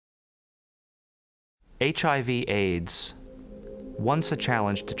HIV AIDS, once a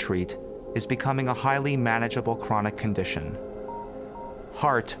challenge to treat, is becoming a highly manageable chronic condition.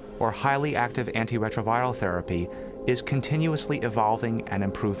 HAART, or highly active antiretroviral therapy, is continuously evolving and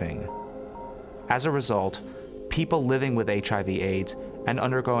improving. As a result, people living with HIV AIDS and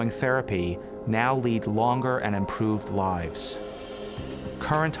undergoing therapy now lead longer and improved lives.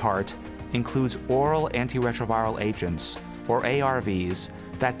 Current HAART includes oral antiretroviral agents, or ARVs,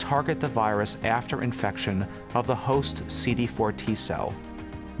 that target the virus after infection of the host CD4 T cell.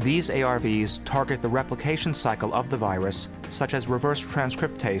 These ARVs target the replication cycle of the virus, such as reverse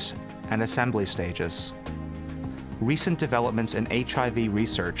transcriptase and assembly stages. Recent developments in HIV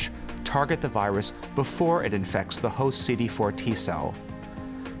research target the virus before it infects the host CD4 T cell.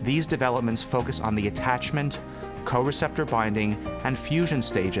 These developments focus on the attachment, co-receptor binding, and fusion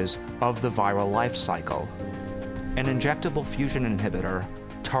stages of the viral life cycle. An injectable fusion inhibitor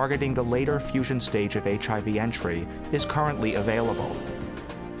targeting the later fusion stage of HIV entry is currently available.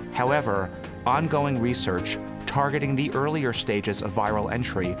 However, ongoing research targeting the earlier stages of viral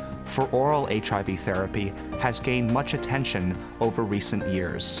entry for oral HIV therapy has gained much attention over recent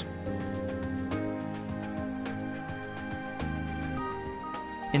years.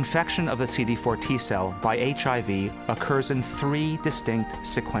 Infection of the CD4 T cell by HIV occurs in 3 distinct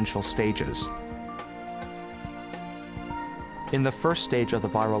sequential stages. In the first stage of the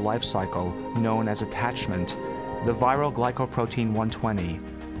viral life cycle, known as attachment, the viral glycoprotein 120,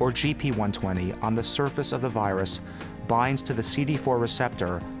 or GP120, on the surface of the virus binds to the CD4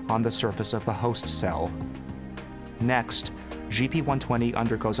 receptor on the surface of the host cell. Next, GP120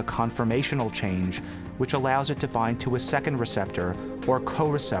 undergoes a conformational change, which allows it to bind to a second receptor, or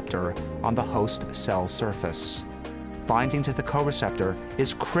co-receptor, on the host cell surface. Binding to the co-receptor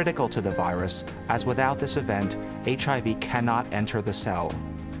is critical to the virus, as without this event, HIV cannot enter the cell.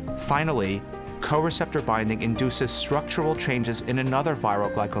 Finally, co-receptor binding induces structural changes in another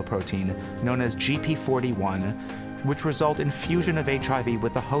viral glycoprotein, known as GP41, which result in fusion of HIV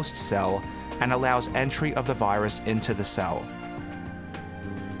with the host cell and allows entry of the virus into the cell.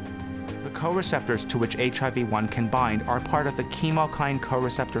 The co-receptors to which HIV-1 can bind are part of the chemokine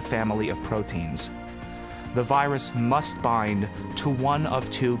co-receptor family of proteins. The virus must bind to one of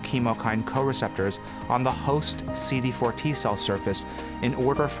 2 chemokine co-receptors on the host CD4 T cell surface in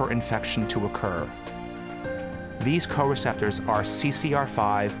order for infection to occur. These co-receptors are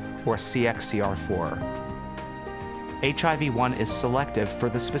CCR5 or CXCR4. HIV-1 is selective for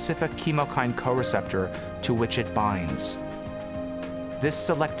the specific chemokine co-receptor to which it binds. This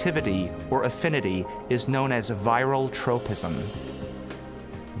selectivity or affinity is known as viral tropism.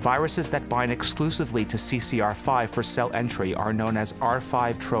 Viruses that bind exclusively to CCR5 for cell entry are known as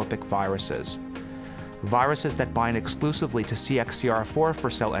R5 tropic viruses. Viruses that bind exclusively to CXCR4 for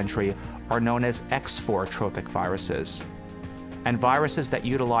cell entry are known as X4 tropic viruses. And viruses that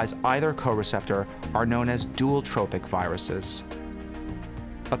utilize either co-receptor are known as dual tropic viruses.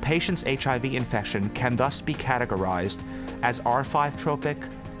 A patient's HIV infection can thus be categorized as R5 tropic,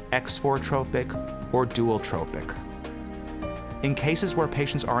 X4 tropic, or dual tropic. In cases where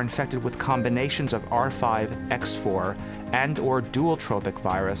patients are infected with combinations of R5, X4, and/or dual tropic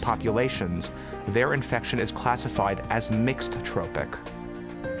virus populations, their infection is classified as mixed tropic.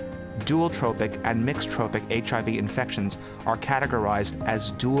 Dual tropic and mixed tropic HIV infections are categorized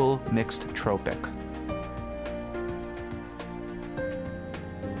as dual mixed tropic.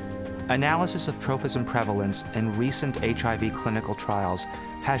 Analysis of tropism prevalence in recent HIV clinical trials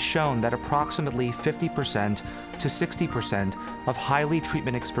has shown that approximately 50% to 60% of highly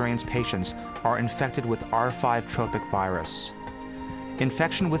treatment-experienced patients are infected with R5 tropic virus.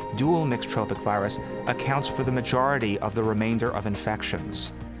 Infection with dual mixed tropic virus accounts for the majority of the remainder of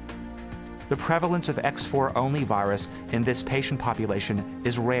infections. The prevalence of X4-only virus in this patient population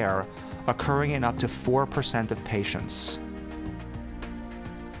is rare, occurring in up to 4% of patients.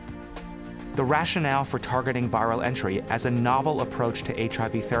 The rationale for targeting viral entry as a novel approach to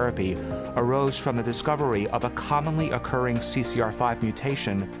HIV therapy arose from the discovery of a commonly occurring CCR5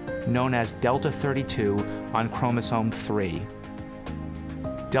 mutation known as delta32 on chromosome 3.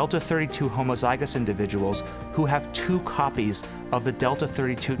 Delta32 homozygous individuals who have 2 copies of the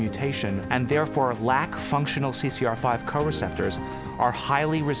delta32 mutation and therefore lack functional CCR5 co-receptors are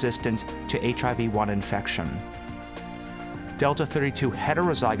highly resistant to HIV-1 infection. Delta32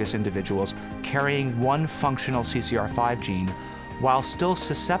 heterozygous individuals carrying 1 functional CCR5 gene, while still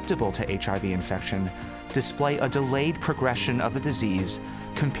susceptible to HIV infection, display a delayed progression of the disease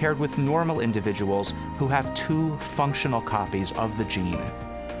compared with normal individuals who have 2 functional copies of the gene.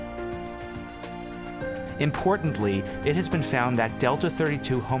 Importantly, it has been found that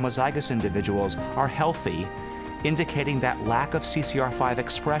delta-32 homozygous individuals are healthy, indicating that lack of CCR5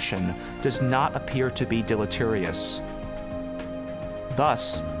 expression does not appear to be deleterious.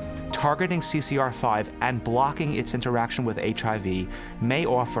 Thus, targeting CCR5 and blocking its interaction with HIV may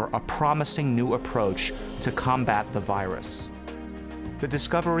offer a promising new approach to combat the virus. The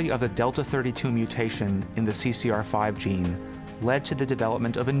discovery of the delta-32 mutation in the CCR5 gene led to the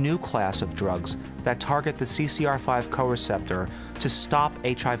development of a new class of drugs that target the CCR5 coreceptor to stop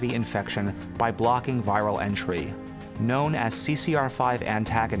HIV infection by blocking viral entry. Known as CCR5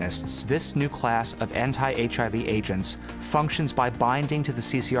 antagonists, this new class of anti-HIV agents functions by binding to the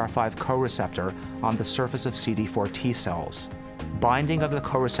CCR5 coreceptor on the surface of CD4 T cells. Binding of the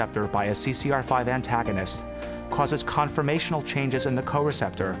coreceptor by a CCR5 antagonist causes conformational changes in the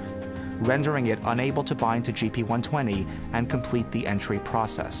coreceptor, rendering it unable to bind to GP120 and complete the entry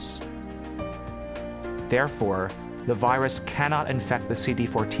process. Therefore, the virus cannot infect the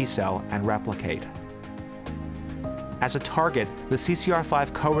CD4 T cell and replicate. As a target, the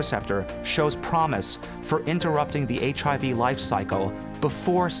CCR5 coreceptor shows promise for interrupting the HIV life cycle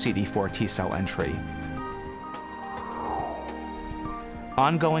before CD4 T cell entry.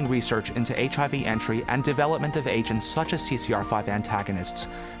 Ongoing research into HIV entry and development of agents such as CCR5 antagonists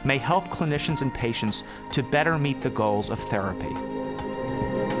may help clinicians and patients to better meet the goals of therapy.